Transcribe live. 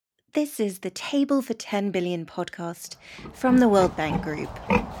This is the Table for 10 Billion podcast from the World Bank Group.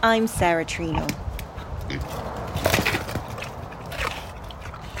 I'm Sarah Treenall.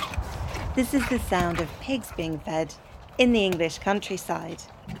 This is the sound of pigs being fed in the English countryside.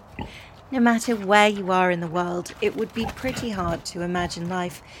 No matter where you are in the world, it would be pretty hard to imagine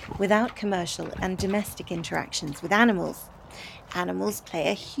life without commercial and domestic interactions with animals. Animals play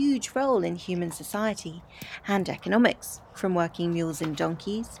a huge role in human society and economics, from working mules and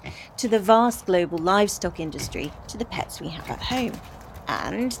donkeys to the vast global livestock industry to the pets we have at home,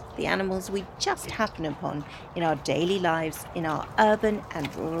 and the animals we just happen upon in our daily lives in our urban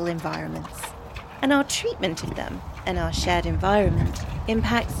and rural environments. And our treatment of them and our shared environment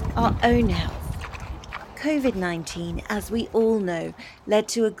impacts our own health. COVID-19, as we all know, led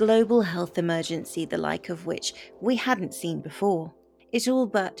to a global health emergency the like of which we hadn't seen before. It all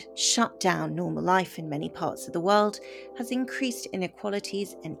but shut down normal life in many parts of the world, has increased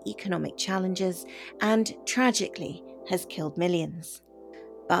inequalities and economic challenges, and tragically has killed millions.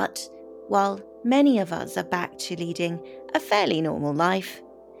 But while many of us are back to leading a fairly normal life,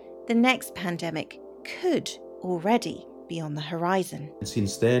 the next pandemic could already be on the horizon.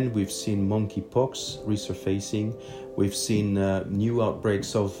 Since then, we've seen monkeypox resurfacing. We've seen new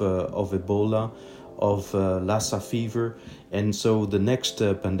outbreaks of Ebola, of Lassa fever, and so the next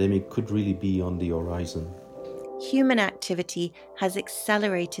pandemic could really be on the horizon. Human activity has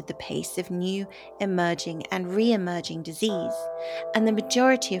accelerated the pace of new, emerging and re-emerging disease, and the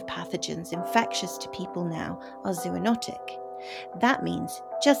majority of pathogens infectious to people now are zoonotic. That means,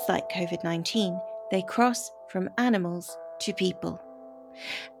 just like COVID-19, they cross from animals to people.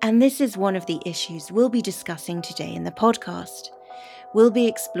 And this is one of the issues we'll be discussing today in the podcast. We'll be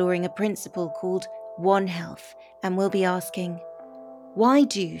exploring a principle called One Health, and we'll be asking, why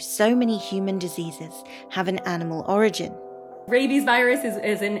do so many human diseases have an animal origin? Rabies virus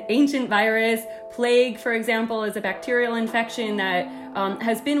is an ancient virus. Plague, for example, is a bacterial infection that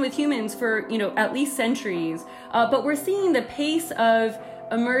has been with humans for at least centuries. But we're seeing the pace of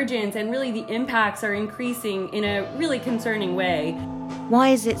emergence and really the impacts are increasing in a really concerning way. Why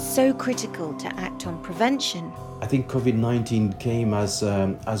is it so critical to act on prevention? I think COVID-19 came as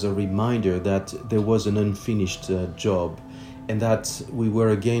a reminder that there was an unfinished job, and that we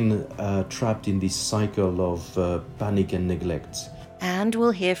were again trapped in this cycle of panic and neglect. And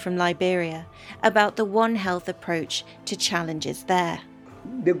we'll hear from Liberia about the One Health approach to challenges there.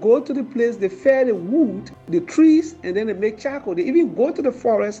 They go to the place, they fell the wood, the trees, and then they make charcoal. They even go to the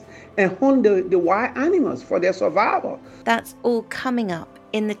forest and hunt the wild animals for their survival. That's all coming up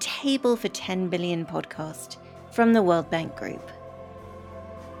in the Table for 10 Billion podcast from the World Bank Group.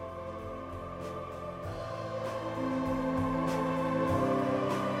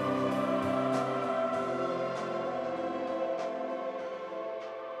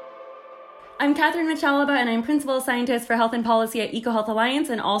 I'm Catherine Michalaba, and I'm Principal Scientist for Health and Policy at EcoHealth Alliance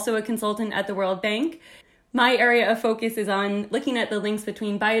and also a consultant at the World Bank. My area of focus is on looking at the links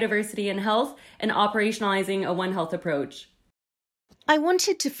between biodiversity and health and operationalizing a One Health approach. I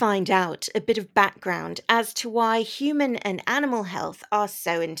wanted to find out a bit of background as to why human and animal health are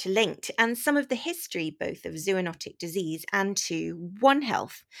so interlinked and some of the history both of zoonotic disease and to One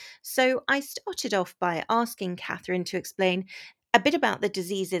Health. So I started off by asking Catherine to explain a bit about the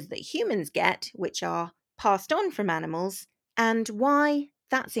diseases that humans get, which are passed on from animals, and why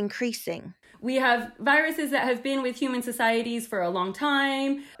that's increasing. We have viruses that have been with human societies for a long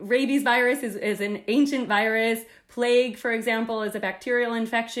time. Rabies virus is an ancient virus. Plague, for example, is a bacterial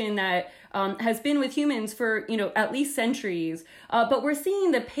infection that has been with humans for at least centuries. But we're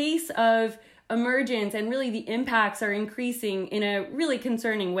seeing the pace of emergence and really the impacts are increasing in a really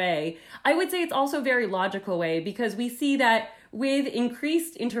concerning way. I would say it's also a very logical way, because we see that with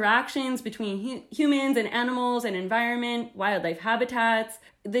increased interactions between humans and animals and environment, wildlife habitats,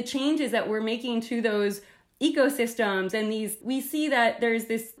 the changes that we're making to those ecosystems and we see that there's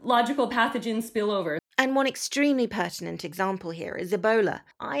this logical pathogen spillover. And one extremely pertinent example here is Ebola.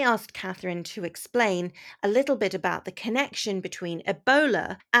 I asked Catherine to explain a little bit about the connection between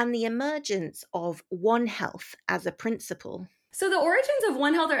Ebola and the emergence of One Health as a principle. So the origins of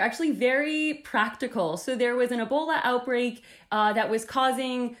One Health are actually very practical. So there was an Ebola outbreak that was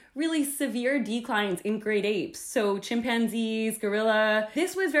causing really severe declines in great apes. So chimpanzees, gorilla.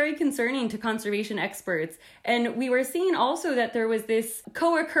 This was very concerning to conservation experts. And we were seeing also that there was this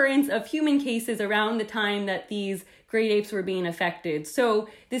co-occurrence of human cases around the time that these great apes were being affected. So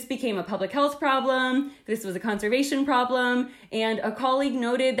this became a public health problem. This was a conservation problem. And a colleague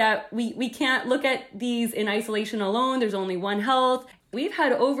noted that we can't look at these in isolation alone. There's only One Health. We've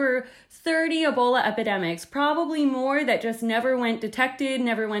had over 30 Ebola epidemics, probably more that just never went detected,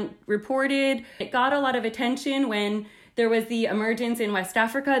 never went reported. It got a lot of attention when there was the emergence in West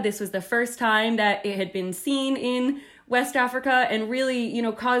Africa. This was the first time that it had been seen in West Africa and really,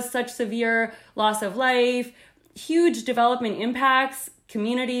 caused such severe loss of life, huge development impacts,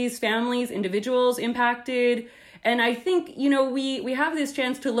 communities, families, individuals impacted. And I think, we have this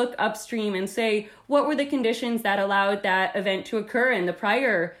chance to look upstream and say, what were the conditions that allowed that event to occur in the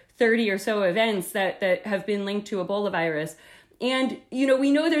prior 30 or so events that have been linked to Ebola virus? And,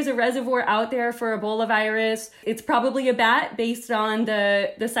 we know there's a reservoir out there for Ebola virus. It's probably a bat based on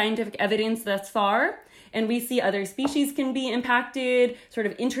the scientific evidence thus far. And we see other species can be impacted, sort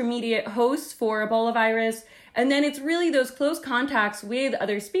of intermediate hosts for Ebola virus. And then it's really those close contacts with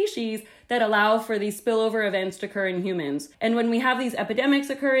other species that allow for these spillover events to occur in humans. And when we have these epidemics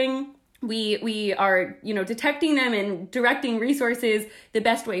occurring, we are, detecting them and directing resources the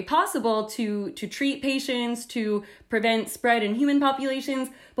best way possible to treat patients, to prevent spread in human populations.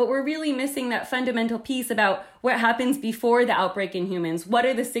 But we're really missing that fundamental piece about what happens before the outbreak in humans. What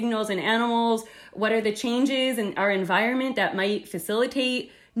are the signals in animals? What are the changes in our environment that might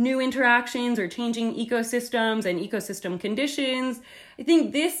facilitate new interactions or changing ecosystems and ecosystem conditions? I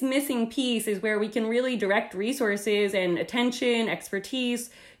think this missing piece is where we can really direct resources and attention,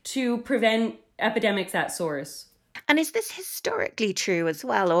 expertise to prevent epidemics at source. And is this historically true as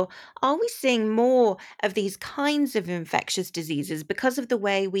well? Or are we seeing more of these kinds of infectious diseases because of the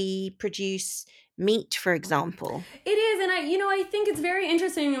way we produce meat, for example? It is. And I think it's very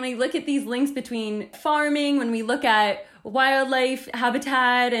interesting when we look at these links between farming, when we look at wildlife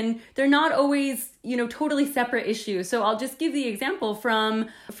habitat, and they're not always, totally separate issues. So I'll just give the example from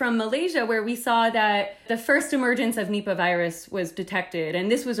Malaysia, where we saw that the first emergence of Nipah virus was detected.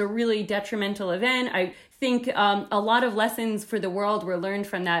 And this was a really detrimental event. I think a lot of lessons for the world were learned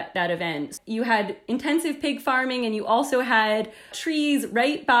from that event. You had intensive pig farming, and you also had trees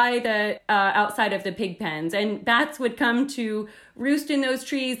right by the outside of the pig pens, and bats would come to roost in those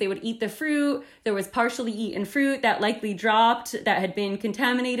trees. They would eat the fruit. There was partially eaten fruit that likely dropped that had been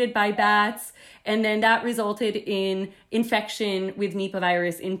contaminated by bats. And then that resulted in infection with Nipah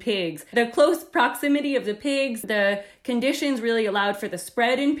virus in pigs. The close proximity of the pigs, the conditions really allowed for the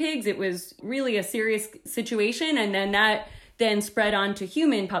spread in pigs. It was really a serious situation. And then that spread on to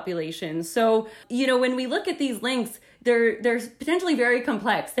human populations. So, when we look at these links, they're potentially very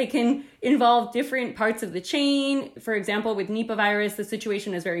complex. They can involve different parts of the chain. For example, with Nipah virus, the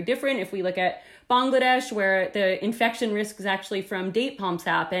situation is very different. If we look at Bangladesh, where the infection risk is actually from date palm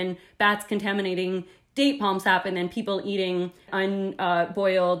sap and bats contaminating date palm sap, and then people eating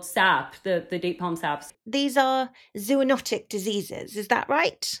unboiled sap, the date palm saps. These are zoonotic diseases, is that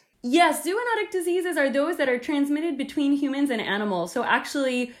right? Yes, zoonotic diseases are those that are transmitted between humans and animals. So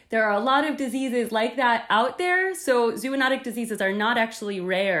actually, there are a lot of diseases like that out there. So zoonotic diseases are not actually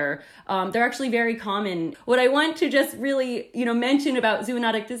rare. They're actually very common. What I want to just really, mention about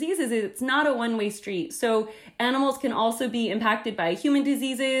zoonotic diseases is it's not a one-way street. So animals can also be impacted by human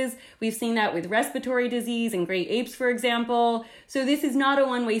diseases. We've seen that with respiratory disease in great apes, for example. So this is not a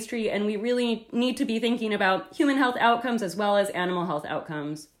one-way street, and we really need to be thinking about human health outcomes as well as animal health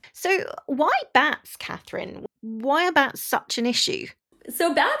outcomes. So why bats, Catherine? Why are bats such an issue?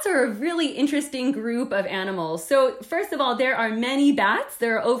 So bats are a really interesting group of animals. So first of all, there are many bats.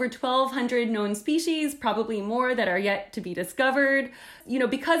 There are over 1,200 known species, probably more that are yet to be discovered.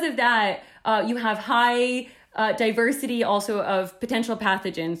 Because of that, you have high diversity also of potential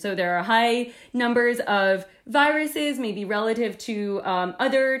pathogens. So there are high numbers of viruses, maybe relative to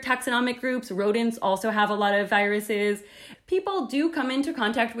other taxonomic groups. Rodents also have a lot of viruses. People do come into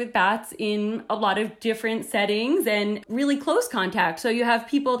contact with bats in a lot of different settings and really close contact. So you have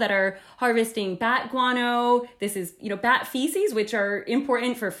people that are harvesting bat guano. This is, bat feces, which are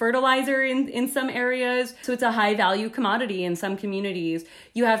important for fertilizer in some areas. So it's a high value commodity in some communities.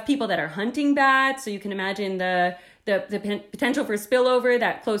 You have people that are hunting bats. So you can imagine the potential for spillover,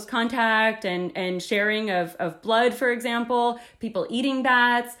 that close contact and sharing of blood, for example, people eating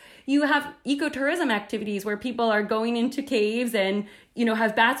bats. You have ecotourism activities where people are going into caves and,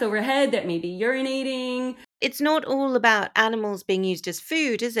 have bats overhead that may be urinating. It's not all about animals being used as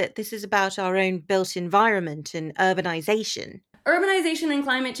food, is it? This is about our own built environment and urbanization. Urbanization and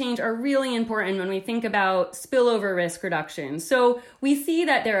climate change are really important when we think about spillover risk reduction. So we see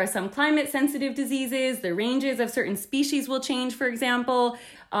that there are some climate sensitive diseases, the ranges of certain species will change, for example.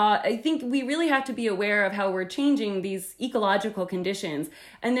 I think we really have to be aware of how we're changing these ecological conditions.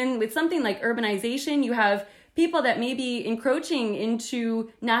 And then with something like urbanization, you have people that may be encroaching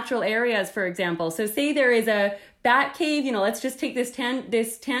into natural areas, for example. So say there is a bat cave, let's just take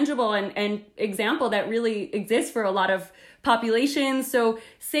this tangible and example that really exists for a lot of populations. So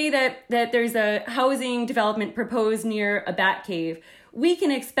say that there's a housing development proposed near a bat cave. We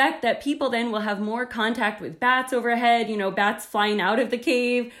can expect that people then will have more contact with bats overhead, bats flying out of the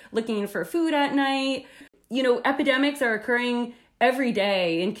cave, looking for food at night. Epidemics are occurring every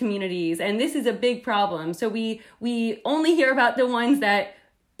day in communities, and this is a big problem. So we only hear about the ones that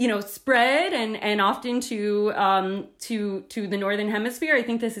spread and often to the Northern Hemisphere. I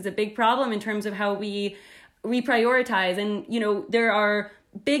think this is a big problem in terms of how we prioritize. And, there are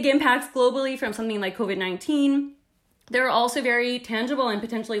big impacts globally from something like COVID-19. There are also very tangible and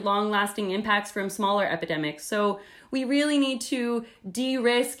potentially long-lasting impacts from smaller epidemics. So we really need to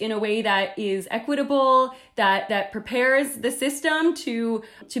de-risk in a way that is equitable, that prepares the system to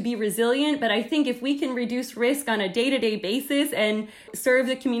be resilient. But I think if we can reduce risk on a day-to-day basis and serve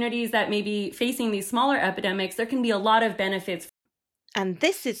the communities that may be facing these smaller epidemics, there can be a lot of benefits. And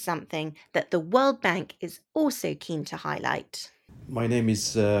this is something that the World Bank is also keen to highlight. My name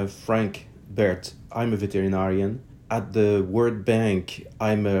is Frank Bert. I'm a veterinarian. At the World Bank,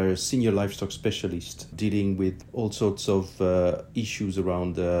 I'm a senior livestock specialist dealing with all sorts of issues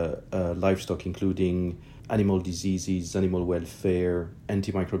around livestock, including animal diseases, animal welfare,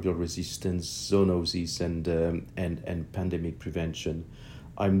 antimicrobial resistance, zoonosis, and pandemic prevention.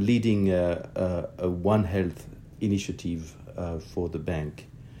 I'm leading a One Health initiative for the bank.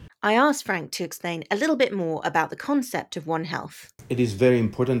 I asked Frank to explain a little bit more about the concept of One Health. It is very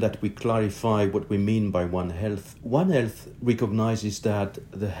important that we clarify what we mean by One Health. One Health recognizes that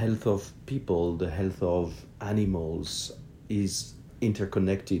the health of people, the health of animals is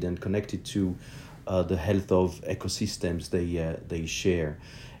interconnected and connected to the health of ecosystems they share.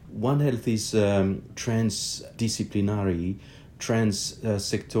 One Health is transdisciplinary,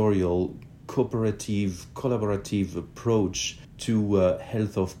 trans-sectorial, cooperative, collaborative approach to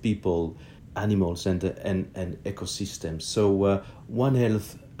health of people, animals, and ecosystems. So One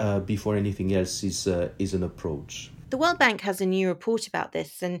Health, before anything else, is an approach. The World Bank has a new report about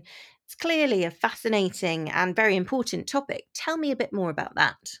this, and it's clearly a fascinating and very important topic. Tell me a bit more about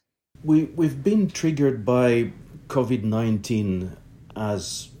that. We've been triggered by COVID-19,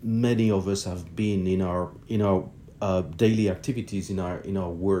 as many of us have been in our daily activities, in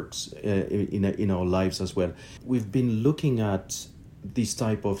our works, in our lives as well. We've been looking at this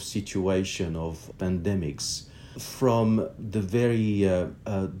type of situation of pandemics from the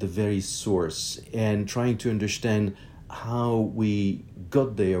very source and trying to understand how we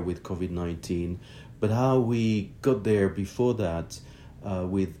got there with COVID-19, but how we got there before that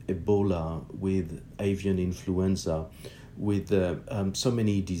with Ebola, with avian influenza, with so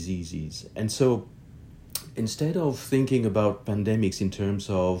many diseases. And so instead of thinking about pandemics in terms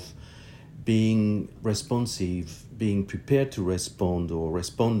of being responsive, being prepared to respond or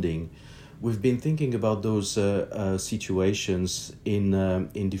responding, we've been thinking about those situations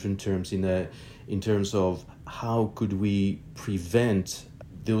in different terms, in terms of how could we prevent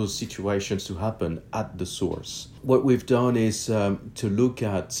those situations to happen at the source. What we've done is to look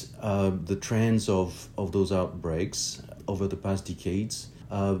at the trends of those outbreaks over the past decades,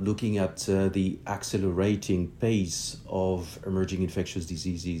 looking at the accelerating pace of emerging infectious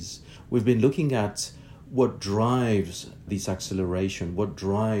diseases. We've been looking at what drives this acceleration, what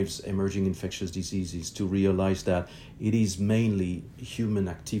drives emerging infectious diseases, to realize that it is mainly human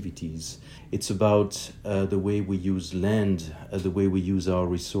activities. It's about the way we use land, the way we use our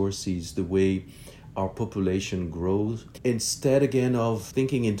resources, the way our population grows. Instead, again, of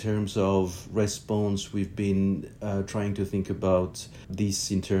thinking in terms of response, we've been trying to think about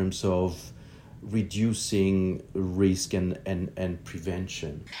this in terms of reducing risk and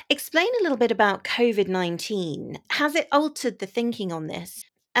prevention. Explain a little bit about COVID-19. Has it altered the thinking on this?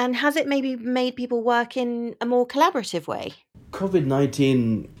 And has it maybe made people work in a more collaborative way?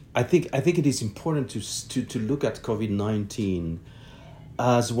 COVID-19, I think it is important to look at COVID-19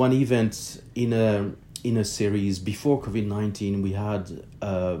 as one event in a series. Before COVID-19, we had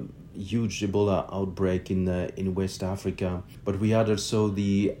a huge Ebola outbreak in West Africa, but we had also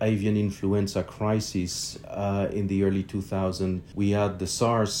the avian influenza crisis in the early 2000s. We had the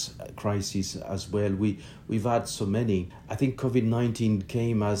SARS crisis as well. We've had so many. I think COVID-19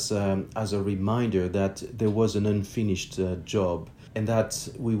 came as a reminder that there was an unfinished job, and that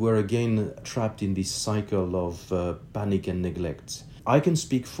we were again trapped in this cycle of panic and neglect. I can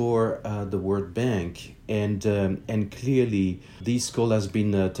speak for the World Bank, and clearly this call has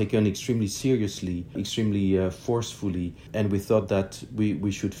been taken extremely seriously, extremely forcefully, and we thought that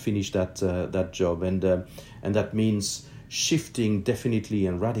we should finish that job, and that means shifting definitely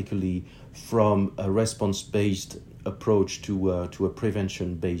and radically from a response-based approach to a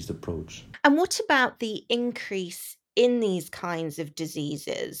prevention-based approach. And what about the increase in these kinds of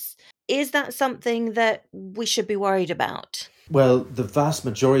diseases? Is that something that we should be worried about? Well, the vast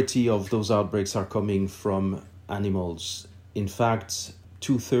majority of those outbreaks are coming from animals. In fact,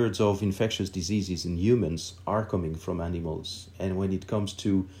 2/3 of infectious diseases in humans are coming from animals. And when it comes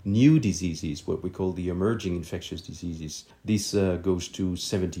to new diseases, what we call the emerging infectious diseases, this goes to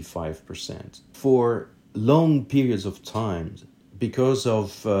 75%. For long periods of time, because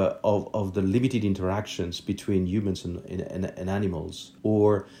of the limited interactions between humans and animals,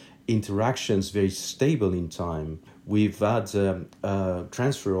 or interactions very stable in time, we've had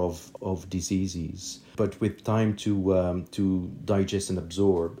transfer of diseases, but with time to digest and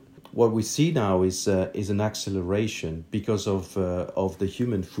absorb. What we see now is an acceleration because of the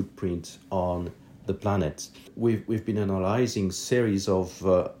human footprint on the planet. We've been analyzing series of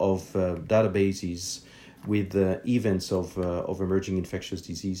databases with events of emerging infectious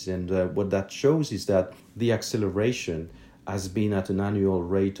disease, and what that shows is that the acceleration has been at an annual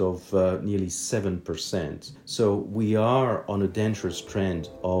rate of nearly 7%. So we are on a dangerous trend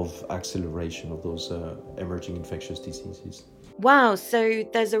of acceleration of those emerging infectious diseases. Wow, so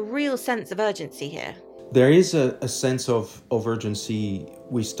there's a real sense of urgency here. There is a sense of urgency.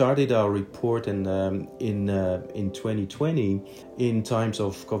 We started our report in 2020 in times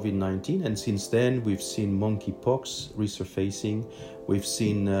of COVID-19, and since then we've seen monkeypox resurfacing. We've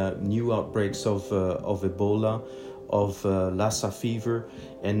seen new outbreaks of Ebola, of Lassa fever,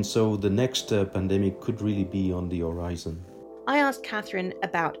 and so the next pandemic could really be on the horizon. I asked Catherine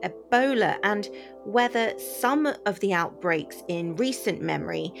about Ebola and whether some of the outbreaks in recent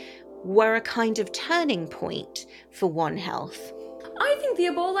memory were a kind of turning point for One Health. I think the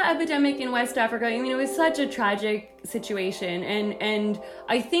Ebola epidemic in West Africa, it was such a tragic situation, and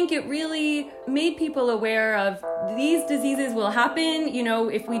I think it really made people aware of these diseases will happen,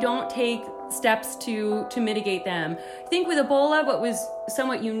 if we don't take steps to mitigate them. I think with Ebola, what was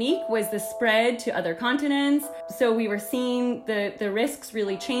somewhat unique was the spread to other continents. So we were seeing the risks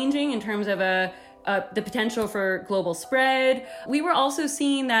really changing in terms of the potential for global spread. We were also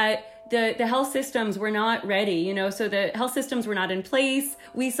seeing that the health systems were not ready, so the health systems were not in place.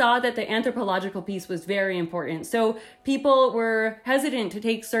 We saw that the anthropological piece was very important. So people were hesitant to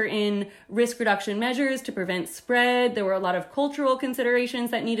take certain risk reduction measures to prevent spread. There were a lot of cultural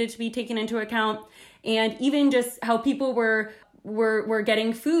considerations that needed to be taken into account. And even just how people were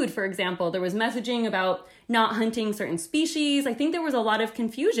getting food, for example. There was messaging about not hunting certain species. I think there was a lot of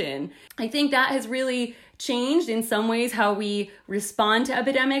confusion. I think that has really changed in some ways how we respond to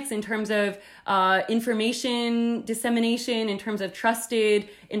epidemics in terms of information dissemination, in terms of trusted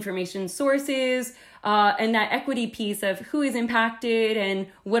information sources, and that equity piece of who is impacted and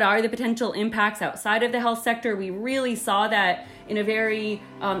what are the potential impacts outside of the health sector. We really saw that in a very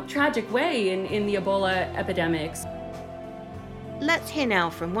tragic way in the Ebola epidemics. Let's hear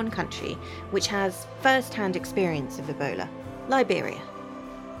now from one country which has first-hand experience of Ebola, Liberia.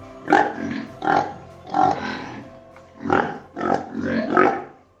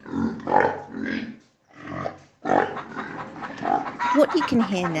 What you can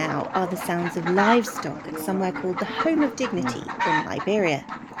hear now are the sounds of livestock at somewhere called the Home of Dignity in Liberia.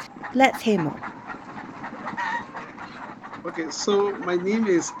 Let's hear more. Okay, so my name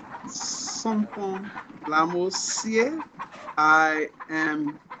is Sompon Lamosie. I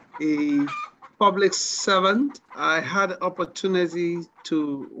am a public servant. I had the opportunity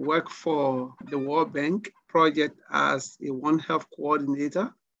to work for the World Bank project as a One Health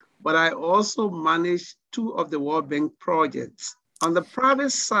coordinator, but I also managed two of the World Bank projects. On the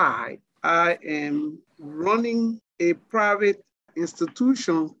private side, I am running a private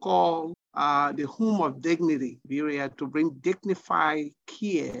institution called the Home of Dignity, Liberia, to bring dignified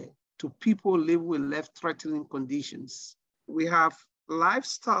care to people living with life-threatening conditions. We have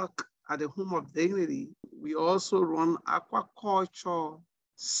livestock at the Home of Dignity. We also run aquaculture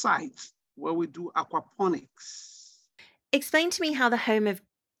sites where we do aquaponics. Explain to me how the Home of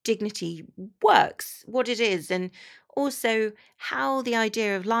Dignity works, what it is, and also how the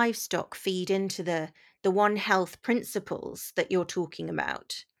idea of livestock feed into the One Health principles that you're talking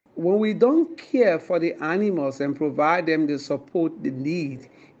about. When we don't care for the animals and provide them the support they need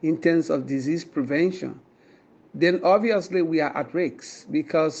in terms of disease prevention, then obviously we are at risk,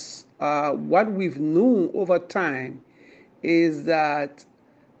 because what we've known over time is that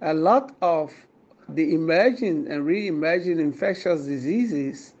a lot of the emerging and re-emerging infectious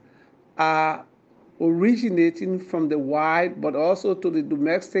diseases are originating from the wild, but also to the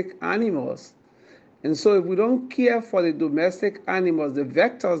domestic animals. And so if we don't care for the domestic animals, the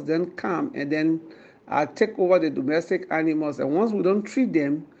vectors then come and then take over the domestic animals. And once we don't treat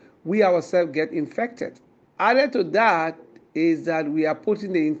them, we ourselves get infected. Added to that is that we are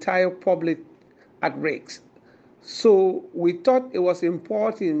putting the entire public at risk. So we thought it was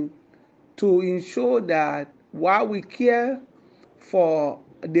important to ensure that while we care for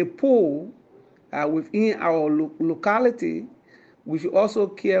the poor within our locality, we should also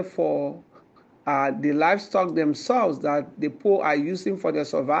care for the livestock themselves that the poor are using for their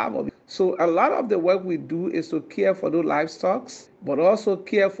survival. So a lot of the work we do is to care for those livestock, but also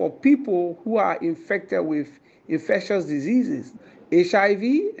care for people who are infected with infectious diseases. HIV,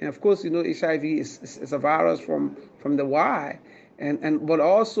 and of course, HIV is a virus from the wild, but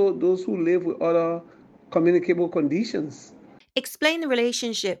also those who live with other communicable conditions. Explain the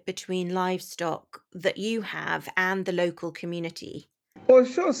relationship between livestock that you have and the local community. Oh,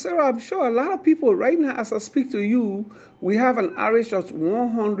 sure, Sarah. I'm sure a lot of people right now, as I speak to you, we have an average of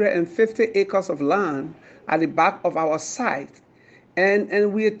 150 acres of land at the back of our site.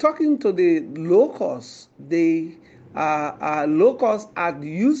 And we are talking to the locals. The locals are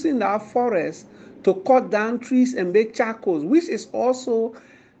using that forest to cut down trees and make charcoals, which is also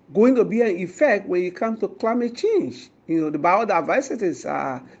going to be an effect when it comes to climate change. The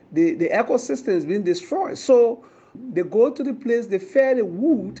biodiversity, the ecosystem is being destroyed. So they go to the place, they fell the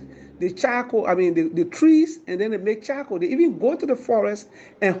wood, the charcoal, the trees, and then they make charcoal. They even go to the forest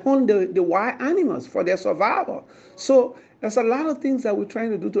and hunt the wild animals for their survival. So there's a lot of things that we're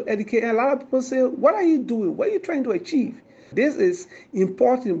trying to do to educate. And a lot of people say, what are you doing? What are you trying to achieve? This is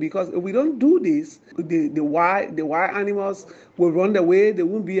important because if we don't do this, the wild animals will run away, they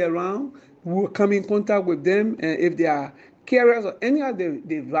won't be around. We will come in contact with them, and if they are carriers of any of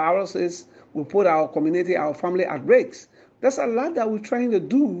the viruses, we put our community, our family at risk. There's a lot that we're trying to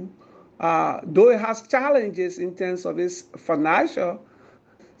do, though it has challenges in terms of its financial.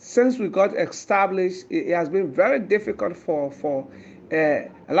 Since we got established, it has been very difficult for a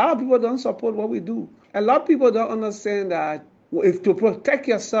lot of people don't support what we do. A lot of people don't understand that if to protect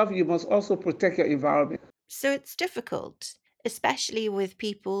yourself, you must also protect your environment. So it's difficult, especially with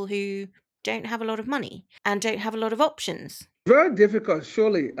people who don't have a lot of money and don't have a lot of options. Very difficult,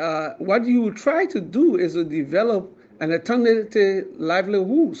 surely. What you try to do is to develop an alternative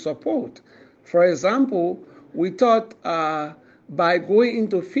livelihood support. For example, we thought by going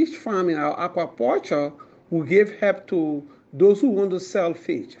into fish farming or aquaculture, we give help to those who want to sell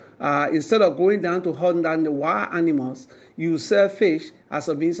fish. Instead of going down to hunt down the wild animals, you sell fish as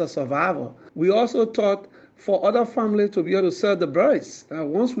a means of survival. We also thought for other families to be able to sell the birds.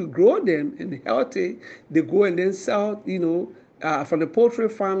 Once we grow them and they're healthy, they go and then sell, from the poultry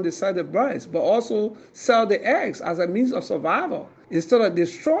farm, they sell the birds, but also sell the eggs as a means of survival instead of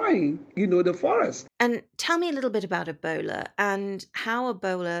destroying, the forest. And tell me a little bit about Ebola and how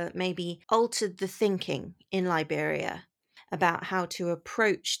Ebola maybe altered the thinking in Liberia about how to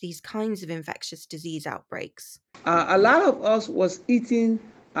approach these kinds of infectious disease outbreaks. A lot of us was eating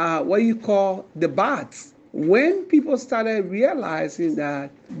what you call the bats. When people started realizing that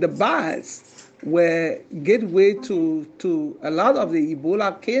the bats were gateway to a lot of the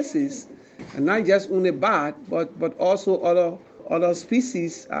Ebola cases, and not just only bat, but also other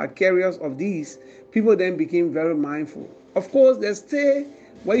species carriers of these, people then became very mindful. Of course, there's still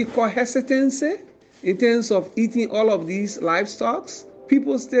what you call hesitancy in terms of eating all of these livestock.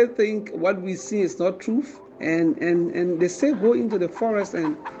 People still think what we see is not truth, and they still go into the forest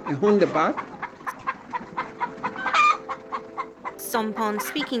and hunt the bat. Sompon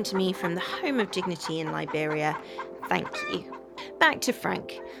speaking to me from the home of dignity in Liberia. Thank you. Back to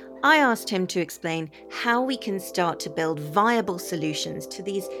Frank. I asked him to explain how we can start to build viable solutions to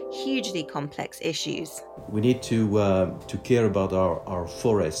these hugely complex issues. We need to care about our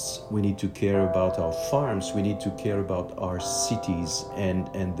forests. We need to care about our farms. We need to care about our cities and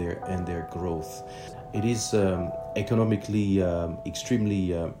their growth. It is economically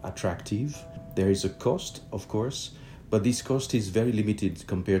extremely attractive. There is a cost, of course, but this cost is very limited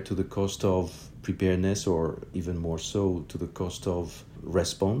compared to the cost of preparedness, or even more so to the cost of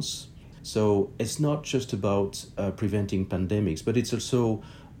response. So it's not just about preventing pandemics, but it's also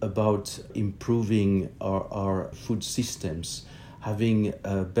about improving our food systems, having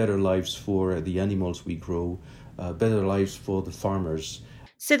better lives for the animals we grow, better lives for the farmers.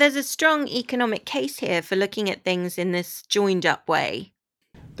 So there's a strong economic case here for looking at things in this joined up way.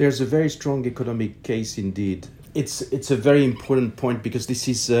 There's a very strong economic case indeed. It's a very important point because this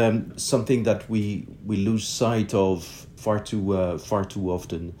is something that we lose sight of far too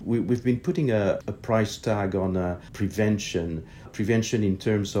often. We've been putting a price tag on prevention in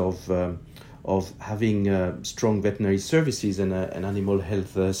terms of having strong veterinary services and animal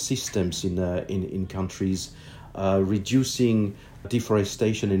health systems in countries, reducing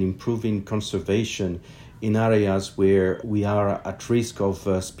deforestation and improving conservation in areas where we are at risk of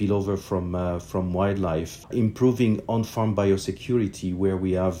spillover from wildlife, improving on-farm biosecurity where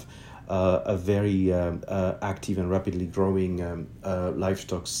we have a very active and rapidly growing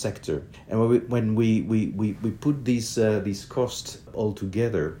livestock sector. And when we put these costs all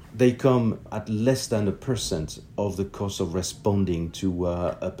together, they come at less than 1% of the cost of responding to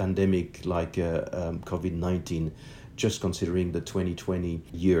a pandemic like COVID-19, just considering the 2020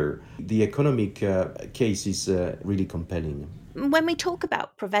 year. The economic case is really compelling. When we talk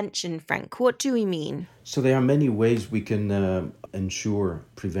about prevention, Frank, what do we mean? So there are many ways we can ensure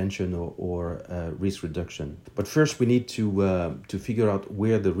prevention or risk reduction. But first we need to figure out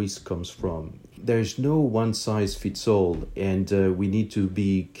where the risk comes from. There is no one size fits all, and we need to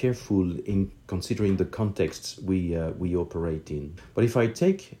be careful in considering the contexts we operate in. But if I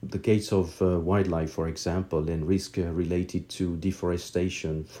take the case of wildlife, for example, and risk related to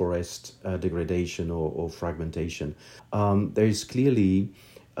deforestation, forest degradation or fragmentation, there is clearly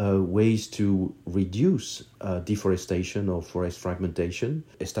ways to reduce deforestation or forest fragmentation,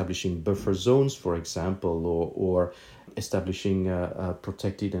 establishing buffer zones, for example, or establishing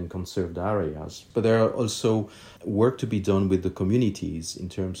protected and conserved areas. But there are also work to be done with the communities in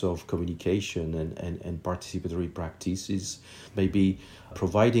terms of communication and participatory practices, maybe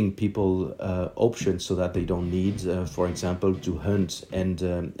providing people options so that they don't need, for example, to hunt and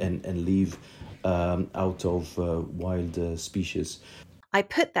live out of wild species. I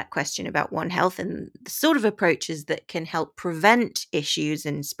put that question about One Health and the sort of approaches that can help prevent issues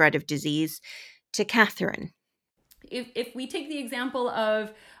and spread of disease to Catherine. If we take the example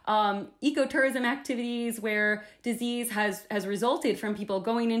of ecotourism activities where disease has resulted from people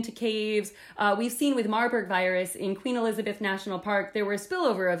going into caves, we've seen with Marburg virus in Queen Elizabeth National Park, there were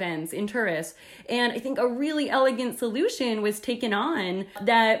spillover events in tourists. And I think a really elegant solution was taken on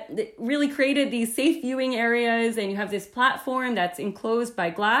that really created these safe viewing areas, and you have this platform that's enclosed by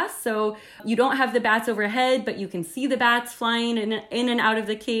glass. So you don't have the bats overhead, but you can see the bats flying in and out of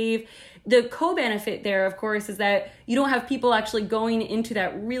the cave. The co-benefit there, of course, is that you don't have people actually going into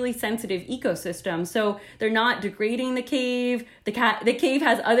that really sensitive ecosystem. So they're not degrading the cave. The cave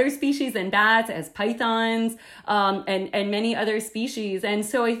has other species than bats, as pythons, and many other species. And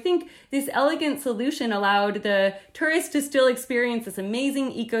so I think this elegant solution allowed the tourists to still experience this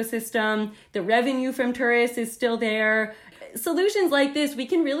amazing ecosystem. The revenue from tourists is still there. Solutions like this, we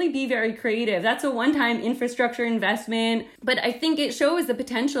can really be very creative. That's a one-time infrastructure investment, but I think it shows the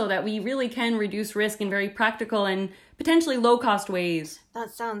potential that we really can reduce risk in very practical and potentially low-cost ways.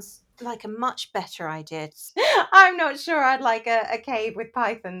 That sounds like a much better idea. I'm not sure I'd like a cave with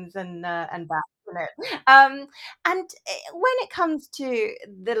pythons and bats in it. And when it comes to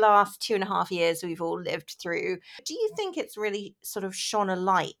the last 2.5 years we've all lived through, do you think it's really sort of shone a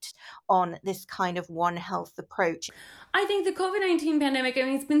light on this kind of One Health approach? I think the COVID-19 pandemic,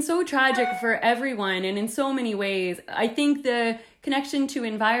 it's been so tragic for everyone and in so many ways. I think the connection to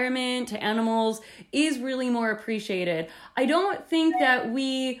environment, to animals, is really more appreciated. I don't think that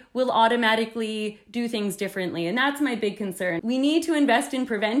we will automatically do things differently, and that's my big concern. We need to invest in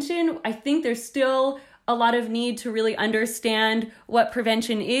prevention. I think there's still a lot of need to really understand what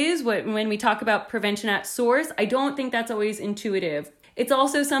prevention is. When we talk about prevention at source, I don't think that's always intuitive. It's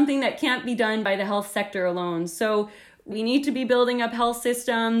also something that can't be done by the health sector alone. So we need to be building up health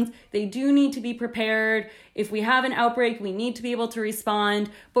systems. They do need to be prepared. If we have an outbreak, we need to be able to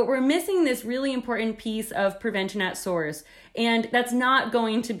respond. But we're missing this really important piece of prevention at source. And that's not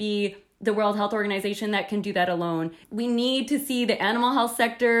going to be the World Health Organization that can do that alone. We need to see the animal health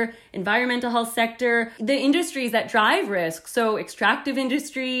sector, environmental health sector, the industries that drive risk. So extractive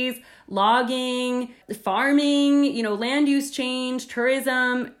industries, logging, farming, land use change,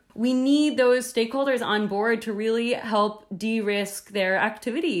 tourism. We need those stakeholders on board to really help de-risk their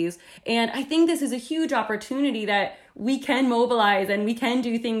activities. And I think this is a huge opportunity that we can mobilize and we can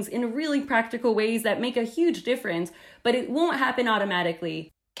do things in really practical ways that make a huge difference, but it won't happen automatically.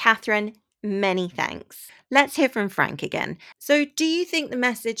 Catherine, many thanks. Let's hear from Frank again. So do you think the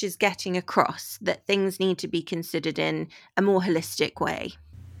message is getting across that things need to be considered in a more holistic way?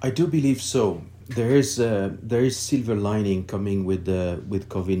 I do believe so. There is silver lining coming with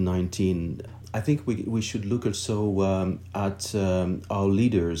COVID-19. I think we should look also at our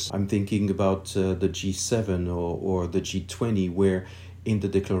leaders. I'm thinking about the G7 or the G20, where in the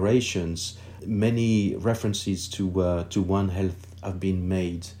declarations many references to One Health have been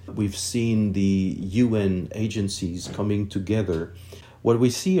made. We've seen the UN agencies coming together. What we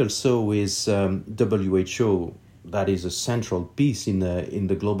see also is WHO, that is a central piece in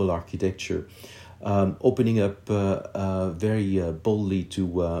the global architecture, opening up very boldly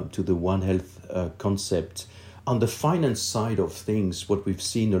to the One Health concept. On the finance side of things, what we've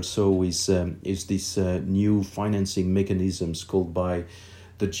seen also is this new financing mechanisms called by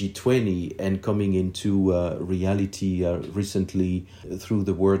the G20 and coming into reality recently through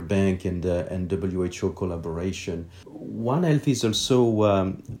the World Bank and WHO collaboration. One Health is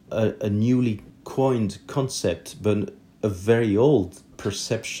also a newly coined concept, but a very old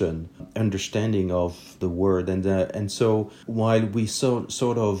perception, understanding of the word. And so while we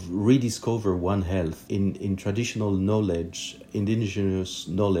sort of rediscover One Health in traditional knowledge, indigenous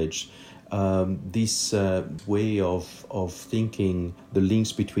knowledge, this way of thinking the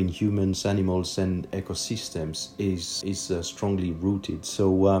links between humans, animals and ecosystems is strongly rooted.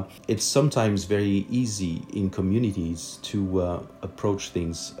 So it's sometimes very easy in communities to approach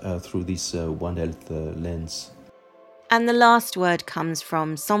things through this One Health lens. And the last word comes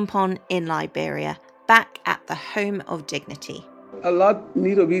from Sompon in Liberia, back at the home of dignity. A lot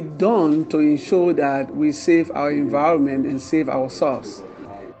need to be done to ensure that we save our environment and save ourselves.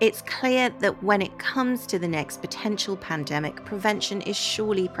 It's clear that when it comes to the next potential pandemic, prevention is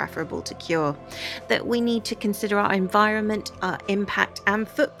surely preferable to cure, that we need to consider our environment, our impact and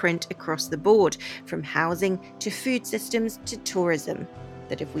footprint across the board, from housing to food systems to tourism,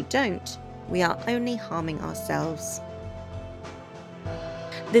 that if we don't, we are only harming ourselves.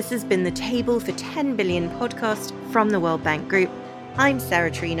 This has been the Table for 10 Billion podcast from the World Bank Group. I'm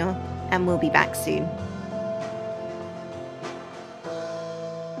Sarah Trino, and we'll be back soon.